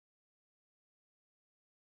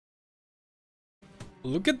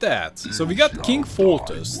Look at that. So we got King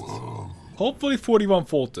Foltest. Hopefully 41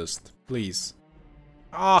 Foltest, please.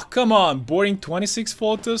 Ah, oh, come on. Boring 26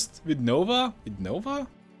 Foltest with Nova? With Nova?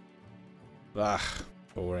 Ah,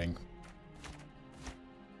 boring.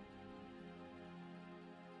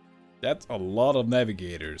 That's a lot of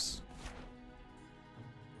navigators.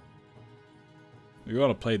 We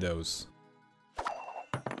gotta play those.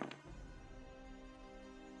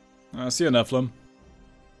 See you, Nephilim.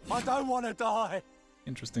 I don't want to die.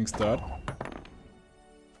 Interesting start.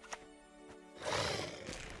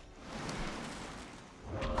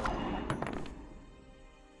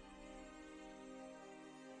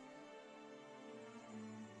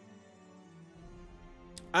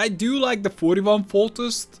 I do like the 41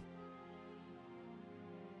 Foltest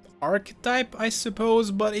archetype, I suppose,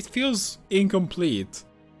 but it feels incomplete.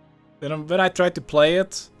 When I try to play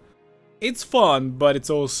it, it's fun, but it's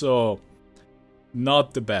also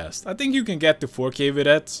not the best. I think you can get to 4K with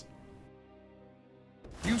it,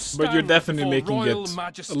 but you're definitely making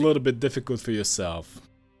it a little bit difficult for yourself.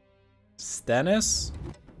 Stannis,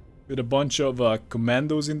 with a bunch of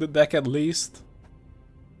commandos in the deck at least.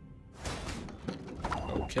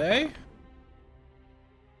 Okay.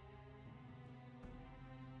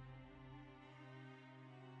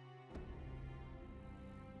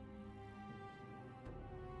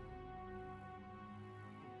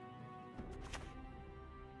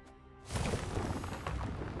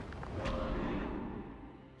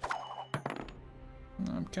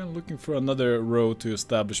 I'm kind of looking for another row to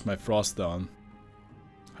establish my frost on.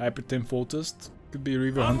 Hyper 10 Foltest. Could be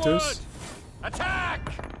Reaver Hunters.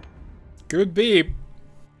 Attack! Could be.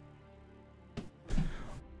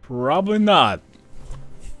 Probably not.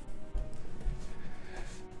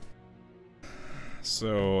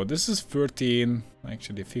 So this is 13,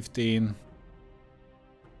 actually 15.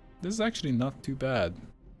 This is actually not too bad.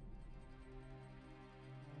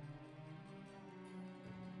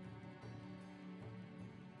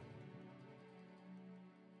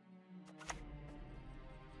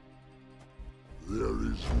 There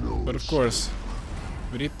is no. But of course,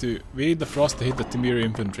 we need the frost to hit the Temiri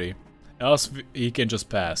infantry. Else he can just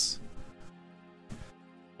pass.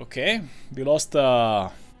 Okay, we lost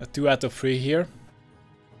a 2 out of 3 here.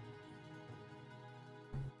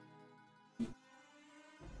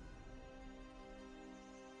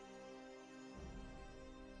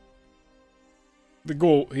 The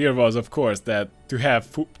goal here was, of course, that to have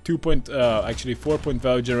 4-point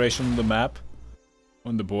value generation on the map,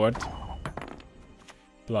 on the board,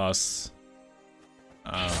 plus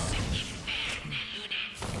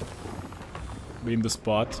be in the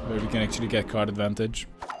spot where we can actually get card advantage,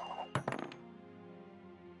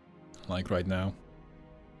 like right now.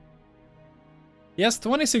 He has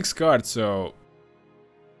 26 cards, so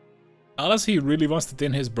unless he really wants to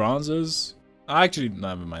thin his bronzes, actually,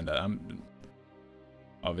 never mind that.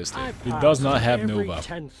 Obviously, he does not have Nova.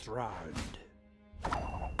 10th round.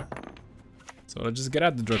 So let's just get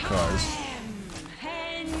out the Drakars.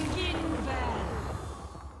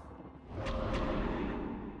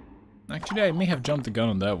 Actually, I may have jumped the gun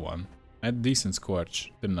on that one. I had decent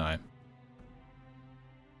Scorch, didn't I?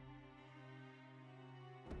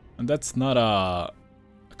 And that's not a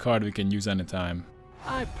card we can use anytime.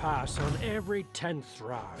 I pass on every 10th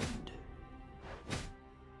round.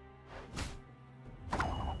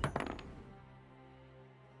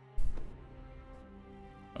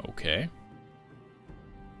 Okay.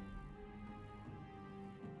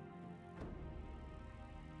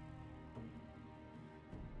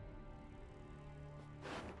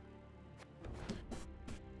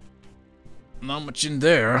 Not much in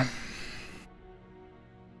there.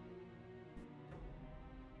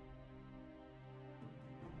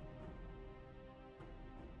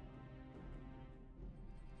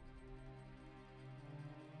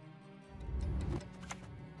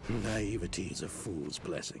 Naivety is a fool's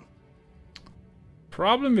blessing.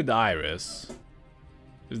 Problem with Iris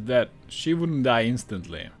is that she wouldn't die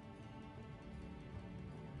instantly.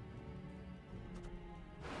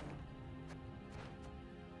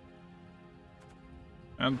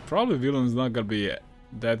 And probably Villain's not gonna be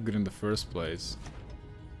that good in the first place.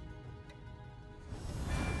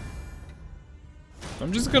 So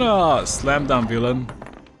I'm just gonna slam down Villain,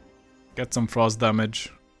 get some frost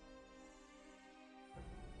damage.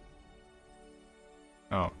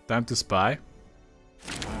 Oh, time to spy.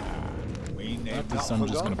 After this, I'm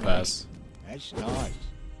just gonna pass. That's nice.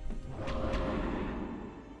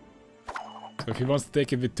 So if he wants to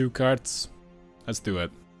take it with 2 cards, let's do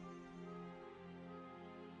it.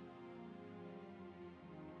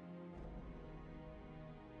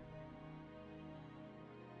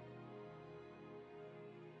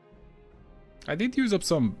 I did use up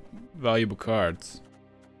some valuable cards.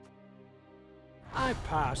 I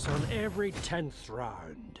pass on every 10th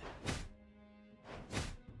round.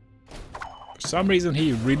 For some reason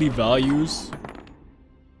he really values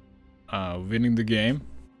winning the game.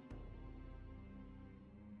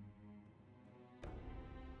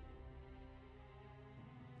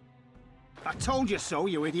 I told you so,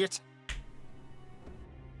 you idiot.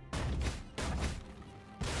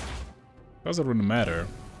 Doesn't really matter.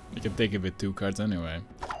 You can take it with 2 cards anyway.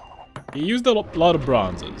 He used a lot of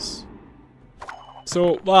bronzes.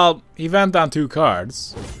 So, while he went down 2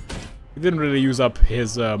 cards, he didn't really use up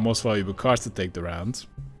his most valuable cards to take the round.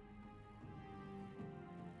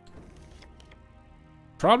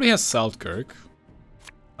 Probably has Selkirk.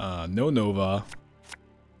 No Nova.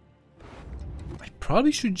 I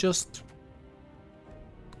probably should just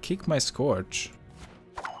kick my Scorch.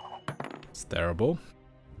 It's terrible.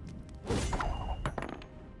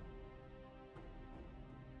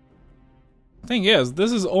 Thing is,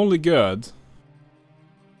 this is only good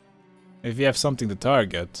if you have something to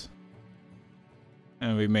target.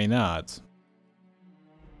 And we may not.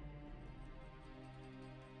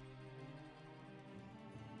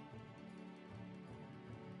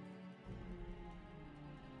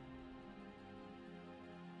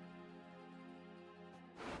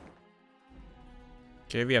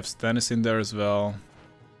 Okay, we have Stannis in there as well.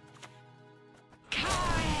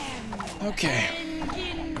 Okay.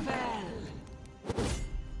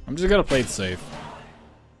 I'm just gonna play it safe.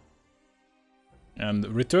 And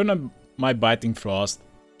return my Biting Frost.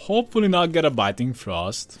 Hopefully not get a Biting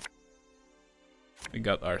Frost. We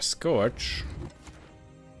got our Scorch.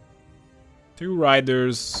 2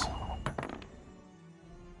 Riders.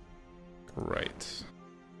 Great.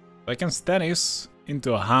 I can Stannis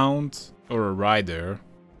into a Hound or a Rider.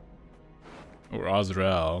 Or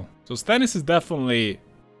Azrael. So Stannis is definitely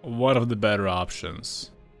one of the better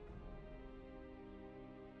options.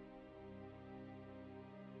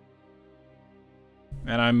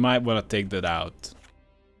 And I might want to take that out.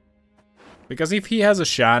 Because if he has a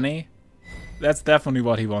Shani, that's definitely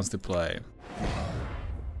what he wants to play.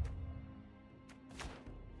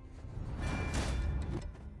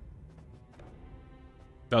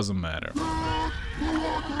 Doesn't matter.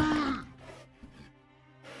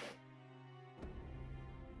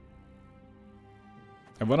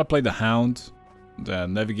 I want to play the Hound, the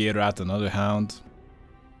Navigator at another Hound.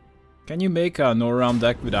 Can you make a no-round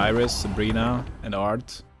deck with Iris, Sabrina, and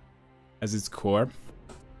Art as its core?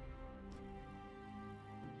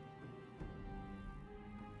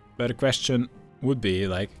 Better question would be,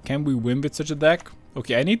 like, can we win with such a deck?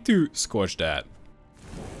 Okay, I need to Scorch that.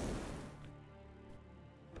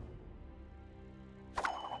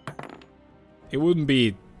 It wouldn't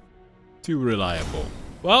be too reliable.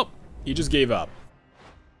 Well, he just gave up.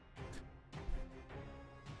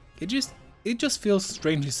 It just feels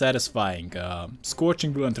strangely satisfying,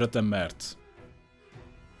 scorching Blue and Threaten Mert.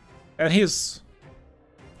 And his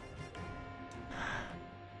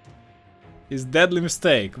deadly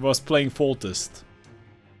mistake was playing Foltest.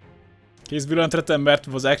 His Blue and Threaten Mert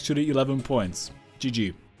was actually 11 points.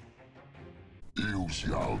 GG. You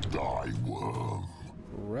shall die, worm.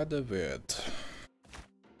 Radovid.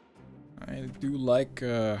 I do like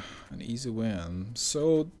an easy win.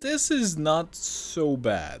 So this is not so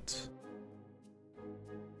bad.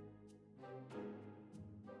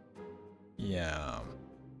 Yeah.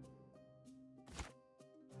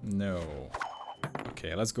 No.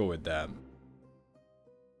 Okay, let's go with that.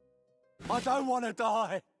 I don't want to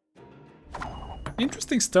die.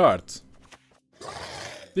 Interesting start.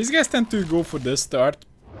 These guys tend to go for this start.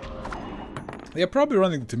 They are probably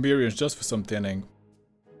running the Timerians just for some thinning.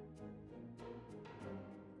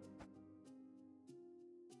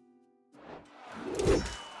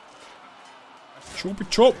 Choppy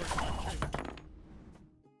chop!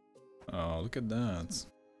 Oh, look at that.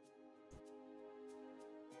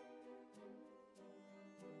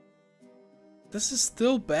 This is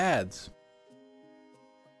still bad.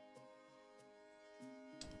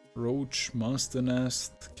 Roach, Monster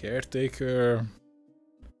Nest, Caretaker.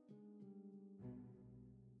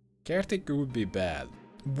 Caretaker would be bad.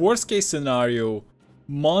 Worst case scenario,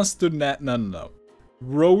 Monster Net. No.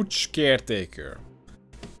 Roach, Caretaker.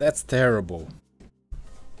 That's terrible.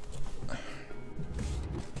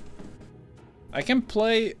 I can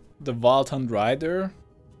play the Wild Hunt Rider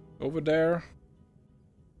over there.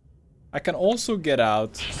 I can also get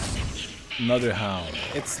out another Hound.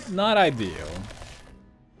 It's not ideal.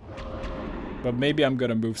 But maybe I'm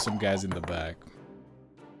gonna move some guys in the back.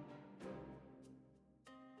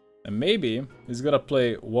 And maybe he's gonna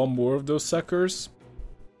play one more of those suckers.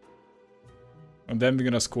 And then we're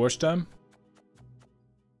gonna scorch them.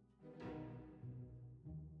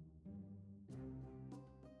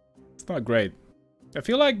 not great. I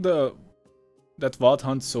feel like that Vault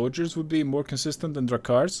Hunt soldiers would be more consistent than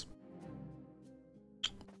Drakars.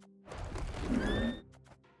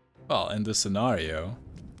 Well, in this scenario.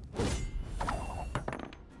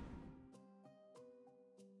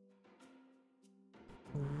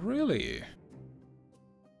 Really?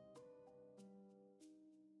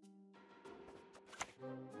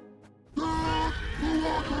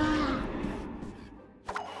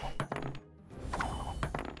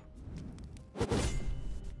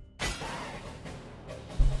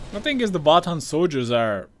 The thing is, the Vathan soldiers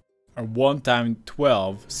are 1 times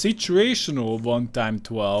 12, situational 1 times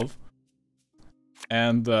 12,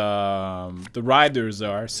 and the riders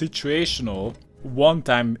are situational 1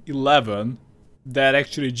 times 11. That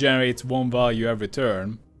actually generates 1 value every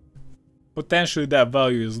turn. Potentially that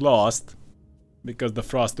value is lost because the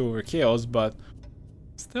frost overkills, but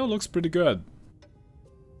still looks pretty good.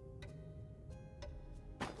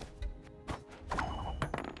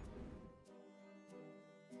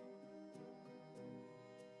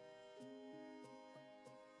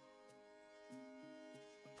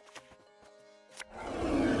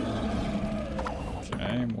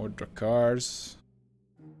 Okay, more Drakars.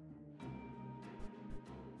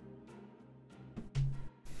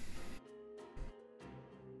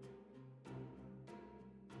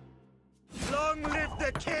 Long live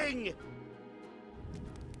the king!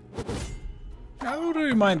 I wouldn't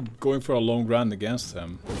really mind going for a long run against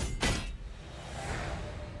him.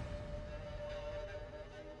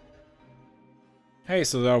 Hey,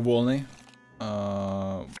 Cesar Wolny.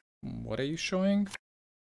 What are you showing?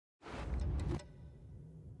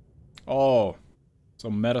 Oh,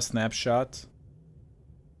 some meta snapshot.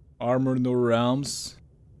 Armor no realms.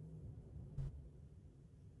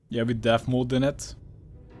 Yeah, with death mode in it.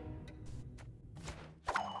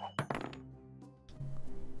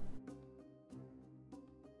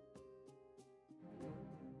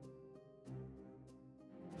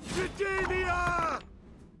 Virginia!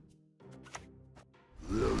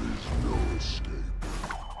 There is no escape.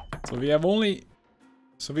 So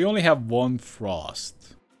we only have 1 frost.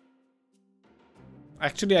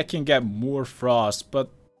 Actually, I can get more frost, but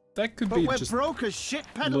that could be But we're just broke as shit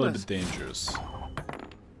a little peddlers. bit dangerous.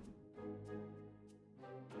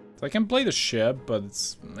 So I can play the ship, but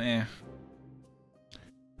it's meh.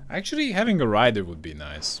 Actually, having a rider would be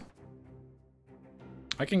nice.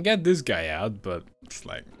 I can get this guy out, but it's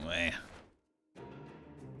like meh.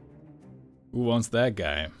 Who wants that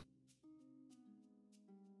guy?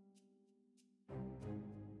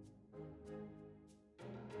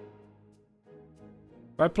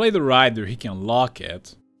 If I play the rider, he can lock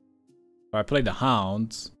it. If I play the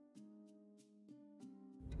hounds,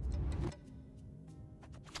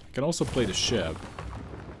 I can also play the ship.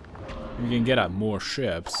 We can get at more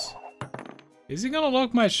ships. Is he gonna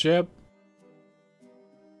lock my ship?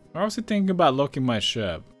 Or was he thinking about locking my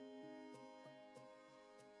ship?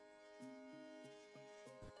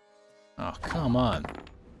 Oh, come on.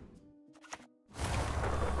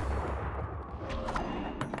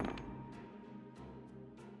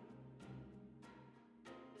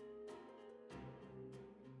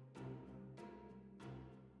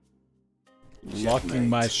 Locking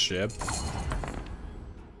my ship.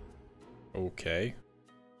 Okay.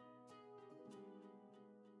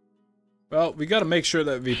 Well, we gotta make sure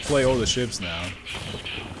that we play all the ships now.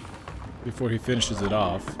 Before he finishes it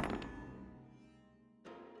off.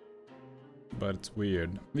 But it's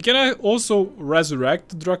weird. We can also resurrect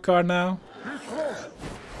the Drakar now.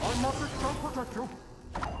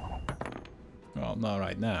 Well, not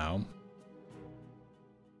right now.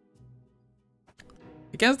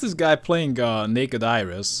 Against this guy playing Naked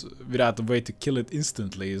Iris without a way to kill it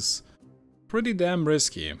instantly is pretty damn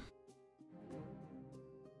risky.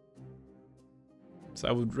 So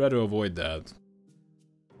I would rather avoid that.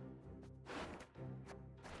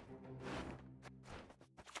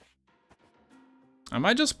 I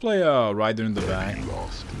might just play a rider in the back.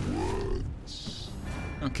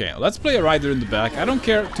 Okay, let's play a rider in the back. I don't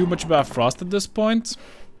care too much about Frost at this point.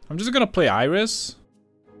 I'm just gonna play Iris.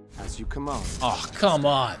 As you command. Oh, come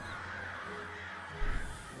on.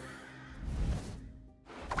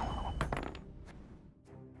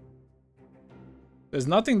 There's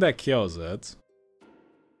nothing that kills it.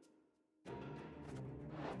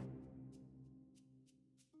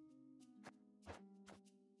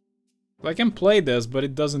 I can play this, but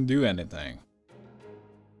it doesn't do anything.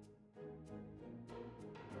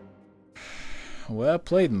 Well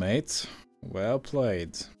played, mate. Well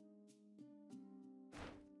played.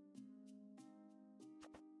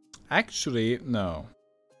 Actually, no.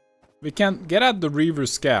 We can get at the Reaver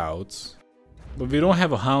Scouts, but we don't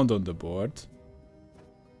have a Hound on the board.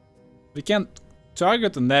 We can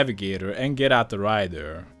target the navigator and get out the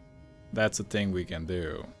rider. That's a thing we can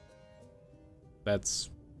do. That's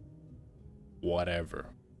whatever.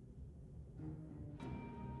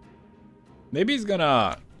 Maybe he's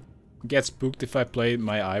gonna get spooked if I play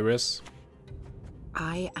my Iris.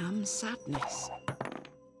 I am sadness.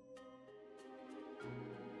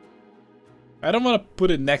 I don't want to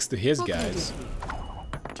put it next to his guys.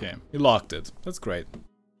 Okay, he locked it. That's great.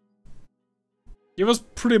 He was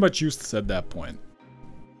pretty much useless at that point.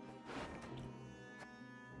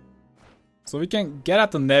 So we can get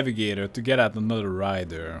at the navigator to get at another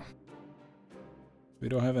rider. We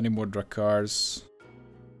don't have any more Drakars.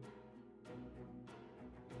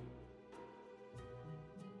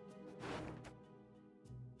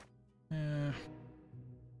 Yeah.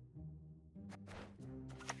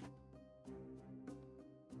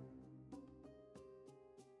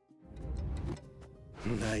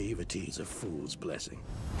 Naivety is a fool's blessing.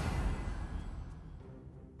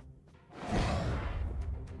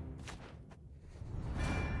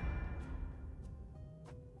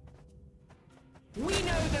 We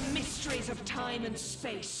know the mysteries of time and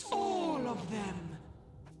space, all of them.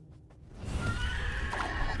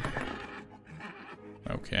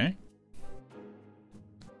 Okay.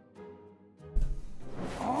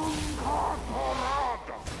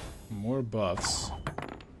 More buffs.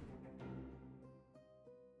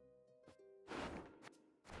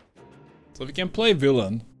 So we can play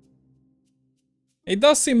villain. It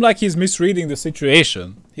does seem like he's misreading the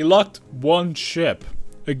situation. He locked one ship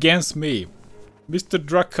against me. Mr.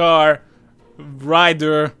 Drakar,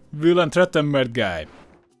 Rider, Villain, Threatened guy.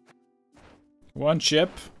 One ship.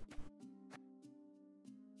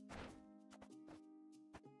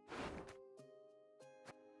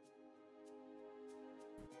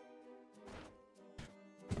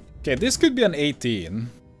 Okay, this could be an 18.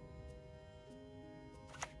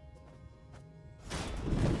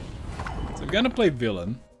 So we're gonna play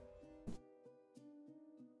villain.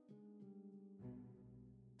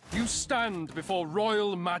 You stand before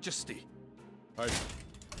royal majesty.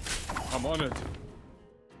 I'm honored.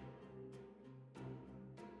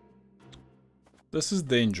 This is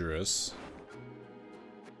dangerous.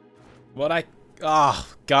 What I... Ah,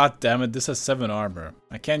 god damn it, this has 7 armor.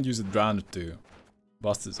 I can't use it round to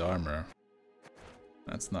bust his armor.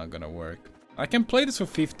 That's not gonna work. I can play this for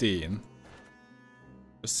 15.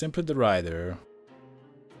 Just simply the rider.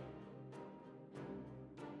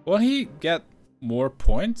 Won't he get more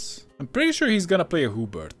points? I'm pretty sure he's gonna play a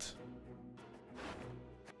Hubert.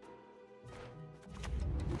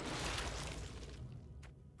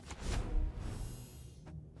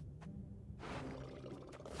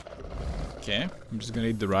 Okay, I'm just gonna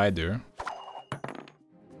eat the rider.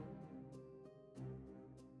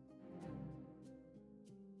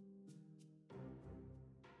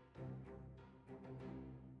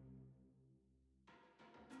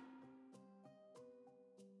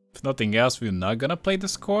 If nothing else, we're not gonna play the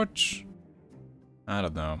Scorch? I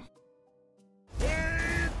don't know.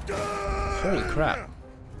 Holy crap.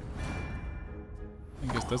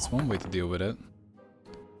 I guess that's one way to deal with it.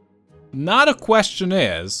 Now the question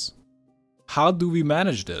is, how do we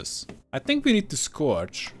manage this? I think we need to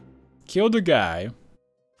Scorch, kill the guy.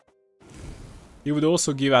 He would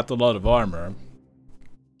also give out a lot of armor.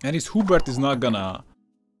 And his Hubert is not gonna...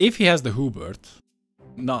 If he has the Hubert,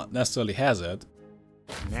 not necessarily has it.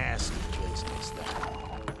 Nasty business,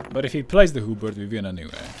 that. But if he plays the Hubert, we win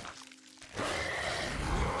anyway.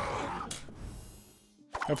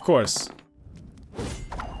 Of course.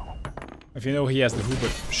 If you know he has the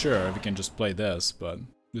Hubert, sure, we can just play this, but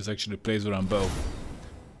this actually plays around both.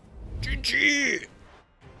 GG!